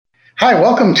Hi,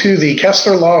 welcome to the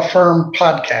Kessler Law Firm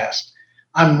podcast.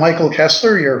 I'm Michael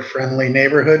Kessler, your friendly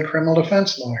neighborhood criminal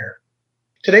defense lawyer.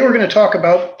 Today we're going to talk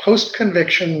about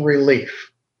post-conviction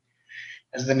relief.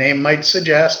 As the name might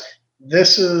suggest,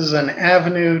 this is an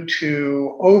avenue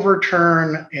to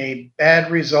overturn a bad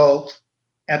result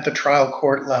at the trial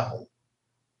court level.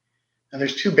 Now,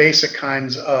 there's two basic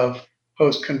kinds of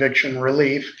post-conviction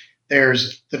relief.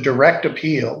 There's the direct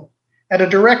appeal. At a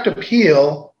direct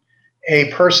appeal,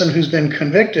 a person who's been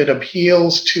convicted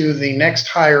appeals to the next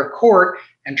higher court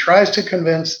and tries to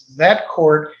convince that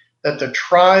court that the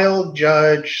trial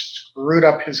judge screwed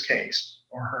up his case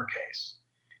or her case.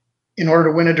 In order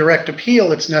to win a direct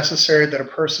appeal, it's necessary that a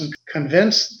person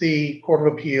convince the Court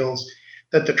of Appeals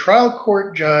that the trial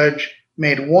court judge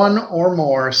made one or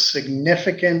more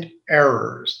significant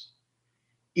errors,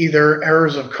 either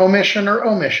errors of commission or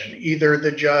omission. Either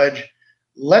the judge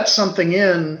let something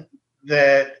in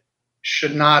that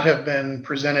should not have been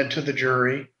presented to the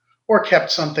jury, or kept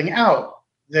something out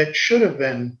that should have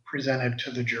been presented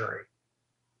to the jury.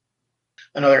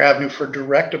 Another avenue for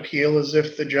direct appeal is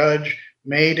if the judge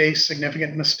made a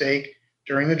significant mistake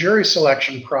during the jury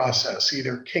selection process,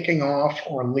 either kicking off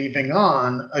or leaving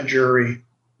on a jury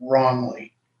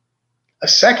wrongly. A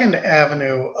second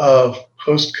avenue of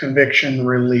post-conviction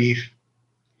relief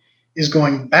is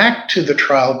going back to the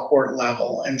trial court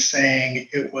level and saying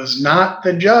it was not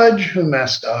the judge who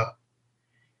messed up,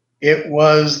 it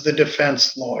was the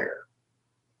defense lawyer.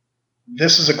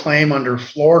 This is a claim under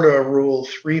Florida Rule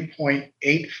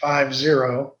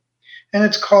 3.850, and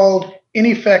it's called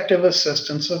ineffective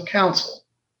assistance of counsel.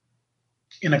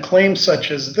 In a claim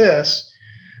such as this,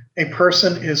 a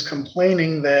person is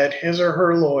complaining that his or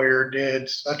her lawyer did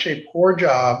such a poor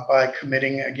job by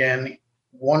committing, again,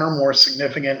 one or more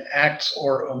significant acts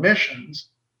or omissions,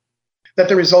 that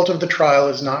the result of the trial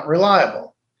is not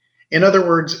reliable. In other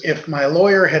words, if my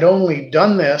lawyer had only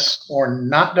done this or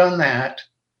not done that,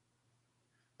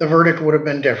 the verdict would have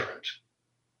been different.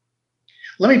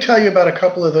 Let me tell you about a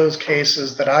couple of those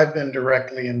cases that I've been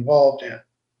directly involved in.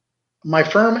 My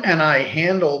firm and I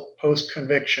handle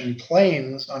post-conviction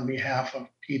claims on behalf of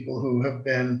people who have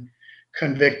been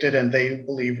convicted and they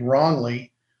believe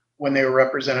wrongly when they were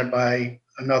represented by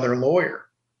another lawyer.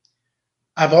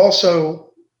 I've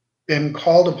also been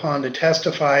called upon to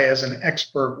testify as an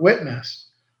expert witness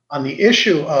on the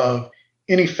issue of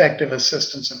ineffective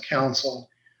assistance of counsel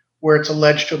where it's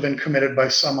alleged to have been committed by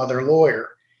some other lawyer,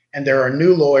 and there are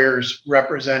new lawyers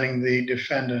representing the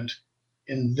defendant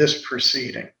in this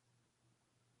proceeding.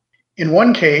 In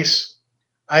one case,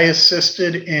 I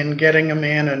assisted in getting a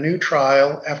man a new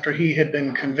trial after he had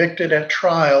been convicted at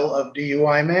trial of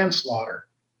DUI manslaughter.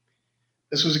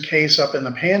 This was a case up in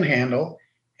the Panhandle,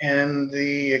 and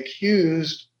the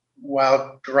accused,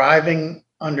 while driving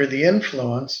under the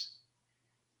influence,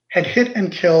 had hit and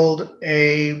killed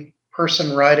a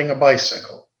person riding a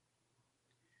bicycle.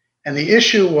 And the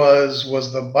issue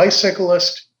was the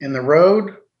bicyclist in the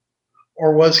road,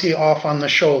 or was he off on the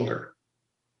shoulder?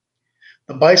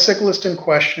 The bicyclist in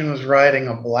question was riding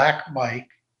a black bike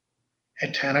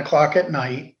at 10 o'clock at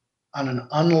night on an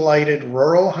unlighted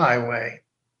rural highway.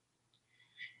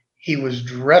 He was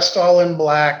dressed all in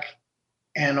black,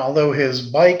 and although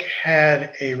his bike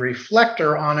had a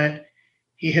reflector on it,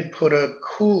 he had put a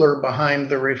cooler behind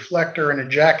the reflector and a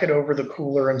jacket over the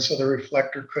cooler, and so the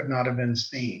reflector could not have been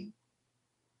seen.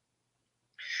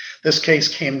 This case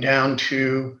came down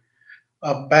to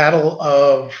a battle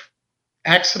of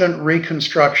accident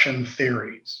reconstruction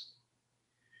theories.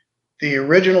 The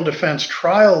original defense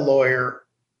trial lawyer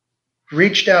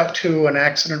reached out to an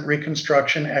accident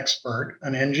reconstruction expert,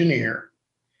 an engineer,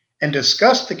 and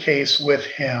discussed the case with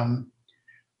him,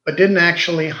 but didn't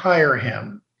actually hire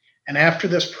him. And after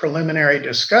this preliminary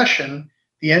discussion,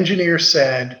 the engineer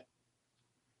said,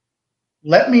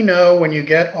 "Let me know when you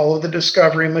get all of the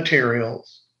discovery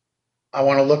materials. I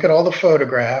want to look at all the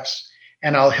photographs,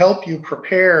 and I'll help you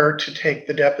prepare to take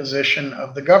the deposition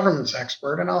of the government's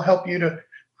expert, and I'll help you to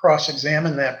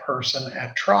cross-examine that person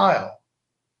at trial."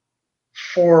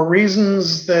 For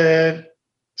reasons that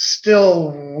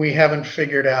still we haven't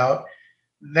figured out,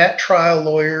 that trial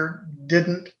lawyer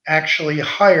didn't actually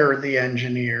hire the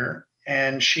engineer,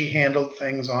 and she handled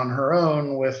things on her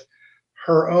own with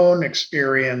her own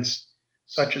experience,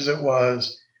 such as it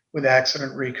was with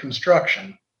accident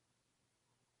reconstruction.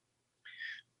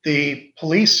 The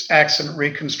police accident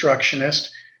reconstructionist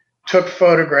took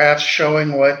photographs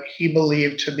showing what he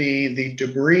believed to be the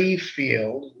debris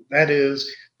field, that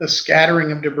is, the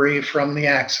scattering of debris from the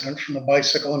accident, from the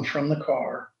bicycle and from the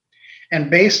car.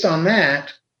 And based on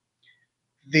that,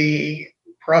 the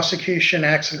prosecution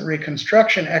accident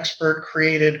reconstruction expert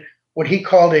created what he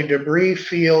called a debris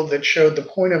field that showed the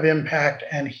point of impact,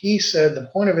 and he said the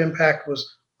point of impact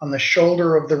was on the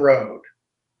shoulder of the road.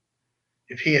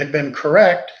 If he had been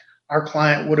correct, our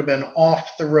client would have been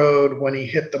off the road when he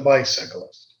hit the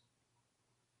bicyclist.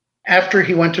 After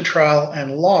he went to trial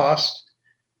and lost,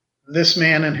 this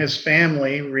man and his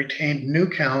family retained new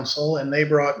counsel, and they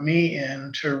brought me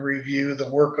in to review the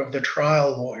work of the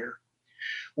trial lawyer.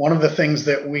 One of the things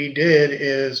that we did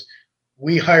is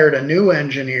we hired a new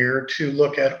engineer to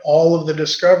look at all of the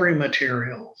discovery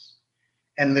materials.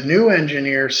 And the new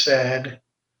engineer said,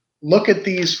 look at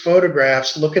these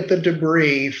photographs, look at the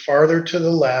debris farther to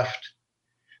the left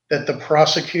that the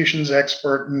prosecution's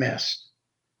expert missed.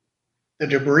 The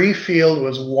debris field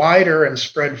was wider and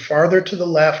spread farther to the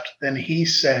left than he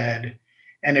said.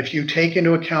 And if you take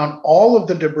into account all of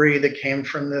the debris that came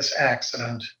from this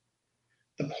accident,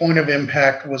 the point of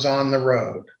impact was on the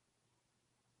road.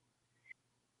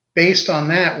 Based on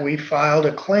that, we filed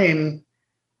a claim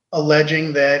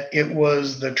alleging that it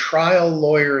was the trial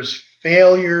lawyer's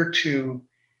failure to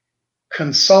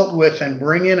consult with and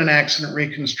bring in an accident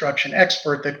reconstruction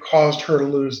expert that caused her to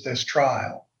lose this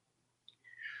trial.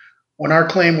 When our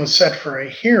claim was set for a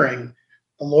hearing,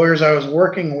 the lawyers I was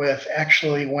working with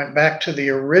actually went back to the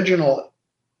original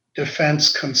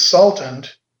defense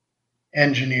consultant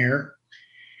engineer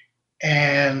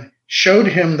and showed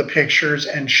him the pictures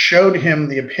and showed him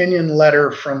the opinion letter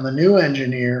from the new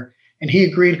engineer, and he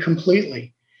agreed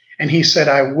completely. And he said,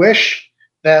 I wish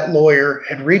that lawyer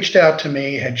had reached out to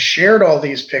me, had shared all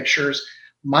these pictures.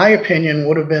 My opinion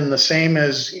would have been the same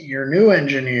as your new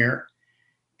engineer,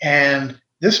 and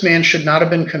this man should not have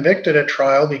been convicted at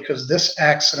trial because this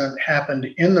accident happened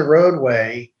in the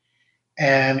roadway.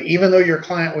 And even though your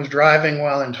client was driving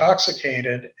while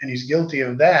intoxicated and he's guilty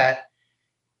of that,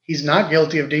 he's not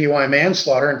guilty of DUI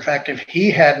manslaughter. In fact, if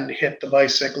he hadn't hit the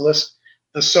bicyclist,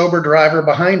 the sober driver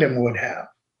behind him would have.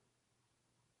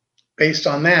 Based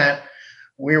on that,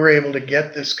 we were able to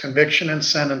get this conviction and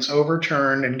sentence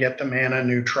overturned and get the man a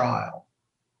new trial.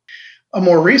 A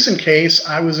more recent case,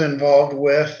 I was involved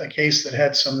with a case that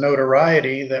had some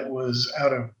notoriety that was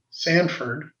out of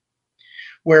Sanford,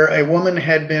 where a woman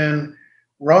had been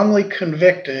wrongly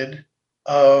convicted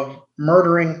of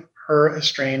murdering her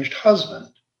estranged husband.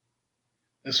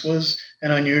 This was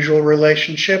an unusual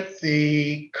relationship.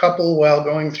 The couple, while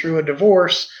going through a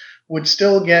divorce, would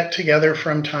still get together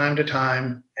from time to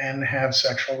time and have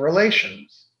sexual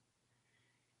relations.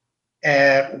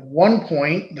 At one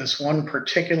point, this one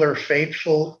particular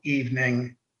fateful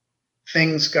evening,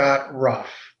 things got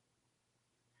rough.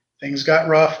 Things got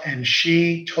rough, and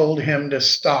she told him to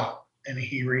stop, and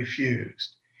he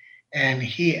refused. And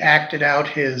he acted out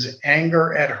his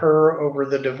anger at her over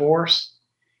the divorce,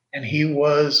 and he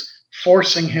was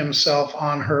forcing himself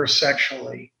on her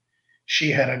sexually.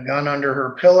 She had a gun under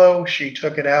her pillow. She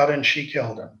took it out and she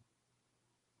killed him.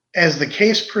 As the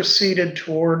case proceeded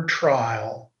toward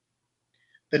trial,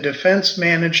 the defense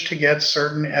managed to get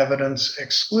certain evidence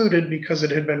excluded because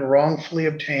it had been wrongfully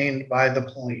obtained by the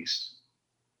police.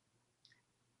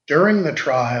 During the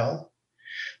trial,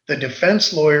 the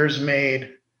defense lawyers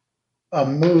made a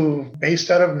move based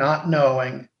out of not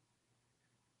knowing.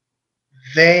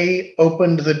 They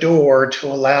opened the door to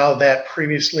allow that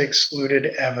previously excluded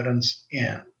evidence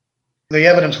in. The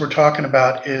evidence we're talking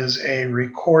about is a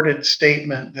recorded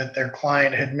statement that their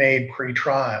client had made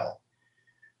pre-trial.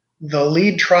 The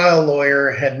lead trial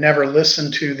lawyer had never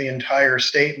listened to the entire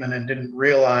statement and didn't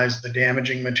realize the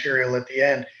damaging material at the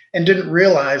end, and didn't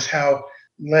realize how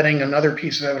letting another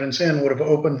piece of evidence in would have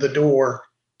opened the door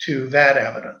to that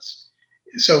evidence.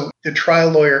 So the trial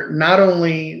lawyer not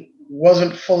only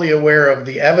wasn't fully aware of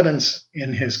the evidence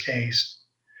in his case,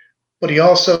 but he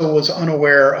also was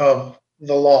unaware of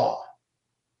the law.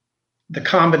 The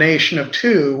combination of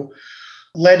two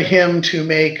led him to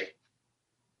make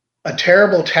a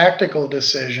terrible tactical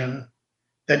decision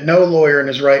that no lawyer in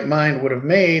his right mind would have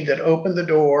made, that opened the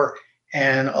door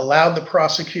and allowed the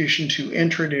prosecution to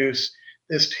introduce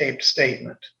this taped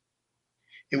statement.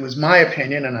 It was my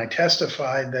opinion, and I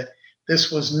testified, that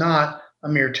this was not a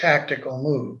mere tactical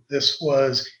move. This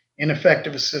was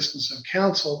ineffective assistance of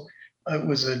counsel. It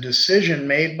was a decision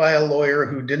made by a lawyer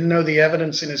who didn't know the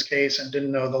evidence in his case and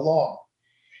didn't know the law.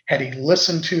 Had he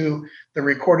listened to the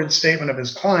recorded statement of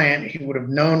his client, he would have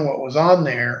known what was on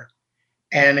there.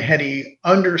 And had he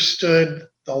understood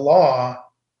the law,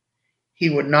 he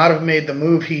would not have made the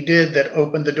move he did that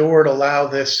opened the door to allow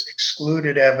this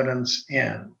excluded evidence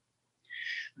in.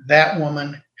 That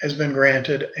woman has been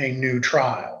granted a new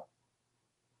trial.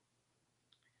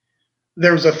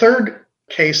 There was a third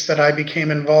case that I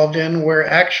became involved in where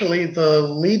actually the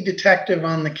lead detective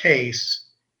on the case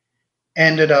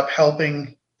ended up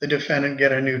helping the defendant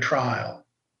get a new trial.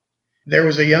 There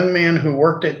was a young man who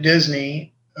worked at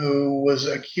Disney who was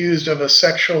accused of a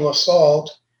sexual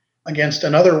assault against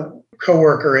another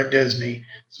coworker at Disney.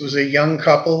 This was a young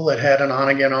couple that had an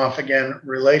on-again, off-again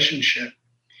relationship.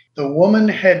 The woman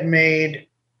had made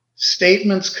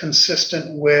statements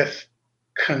consistent with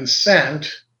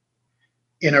consent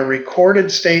in a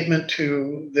recorded statement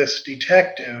to this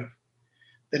detective.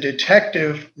 The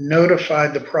detective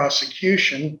notified the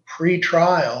prosecution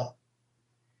pre-trial,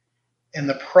 and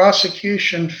the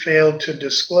prosecution failed to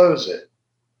disclose it.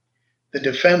 The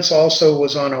defense also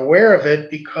was unaware of it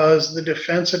because the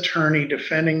defense attorney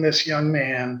defending this young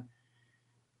man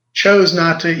chose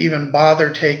not to even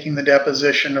bother taking the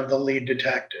deposition of the lead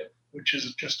detective, which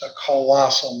is just a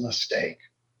colossal mistake.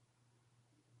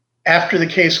 After the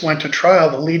case went to trial,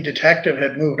 the lead detective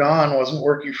had moved on, wasn't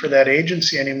working for that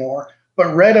agency anymore,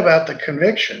 but read about the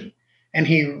conviction, and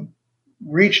he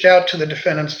reached out to the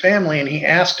defendant's family and he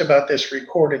asked about this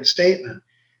recorded statement,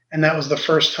 and that was the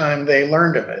first time they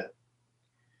learned of it.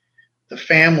 The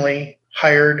family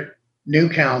hired new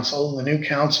counsel. The new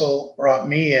counsel brought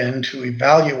me in to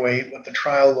evaluate what the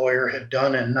trial lawyer had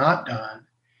done and not done.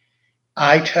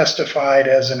 I testified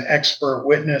as an expert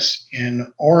witness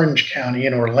in Orange County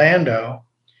in Orlando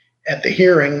at the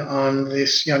hearing on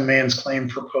this young man's claim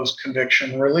for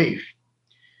post-conviction relief.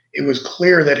 It was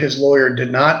clear that his lawyer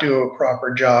did not do a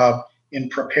proper job in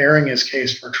preparing his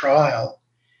case for trial.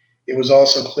 It was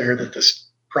also clear that this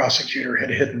prosecutor had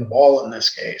hidden the ball in this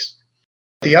case.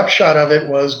 The upshot of it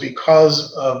was,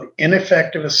 because of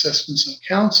ineffective assistance of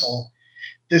counsel,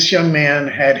 this young man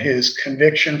had his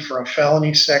conviction for a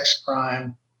felony sex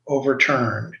crime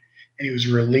overturned, and he was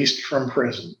released from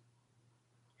prison.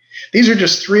 These are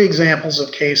just 3 examples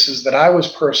of cases that I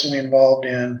was personally involved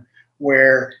in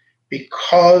where,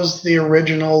 because the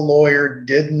original lawyer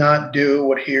did not do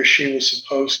what he or she was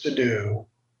supposed to do,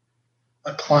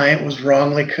 a client was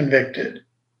wrongly convicted.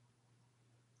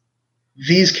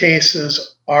 These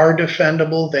cases are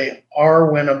defendable, they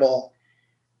are winnable,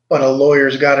 but a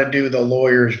lawyer's got to do the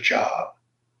lawyer's job.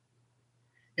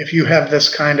 If you have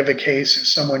this kind of a case, if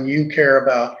someone you care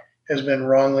about has been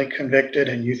wrongly convicted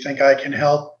and you think I can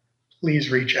help,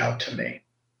 please reach out to me.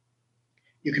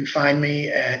 You can find me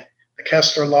at the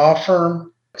Kessler Law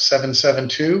Firm,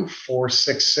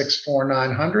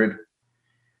 772-466-4900,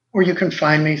 or you can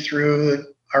find me through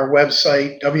our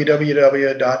website,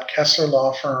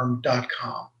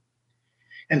 www.kesslerlawfirm.com.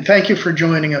 And thank you for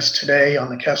joining us today on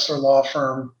the Kessler Law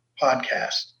Firm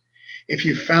podcast. If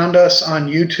you found us on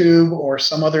YouTube or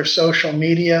some other social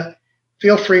media,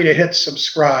 feel free to hit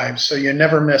subscribe so you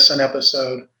never miss an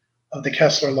episode of the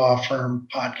Kessler Law Firm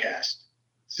podcast.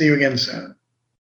 See you again soon.